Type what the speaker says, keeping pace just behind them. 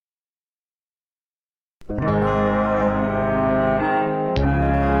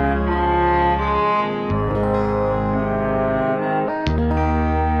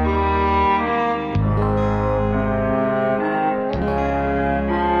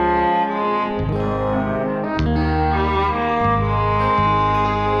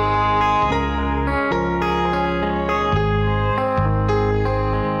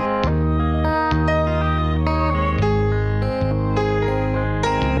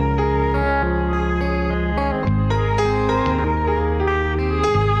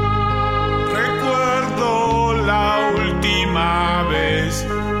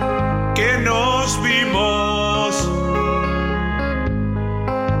Que nos vimos,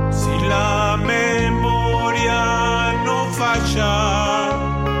 si la memoria no falla,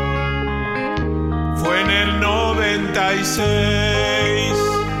 fue en el 96.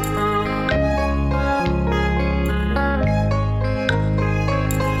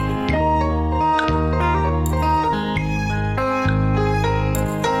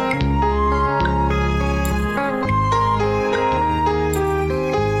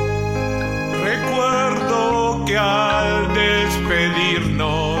 Que al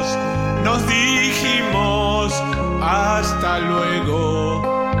despedirnos nos dijimos hasta luego,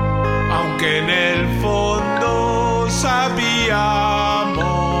 aunque en el fondo sabíamos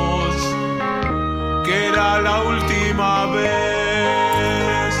que era la última vez.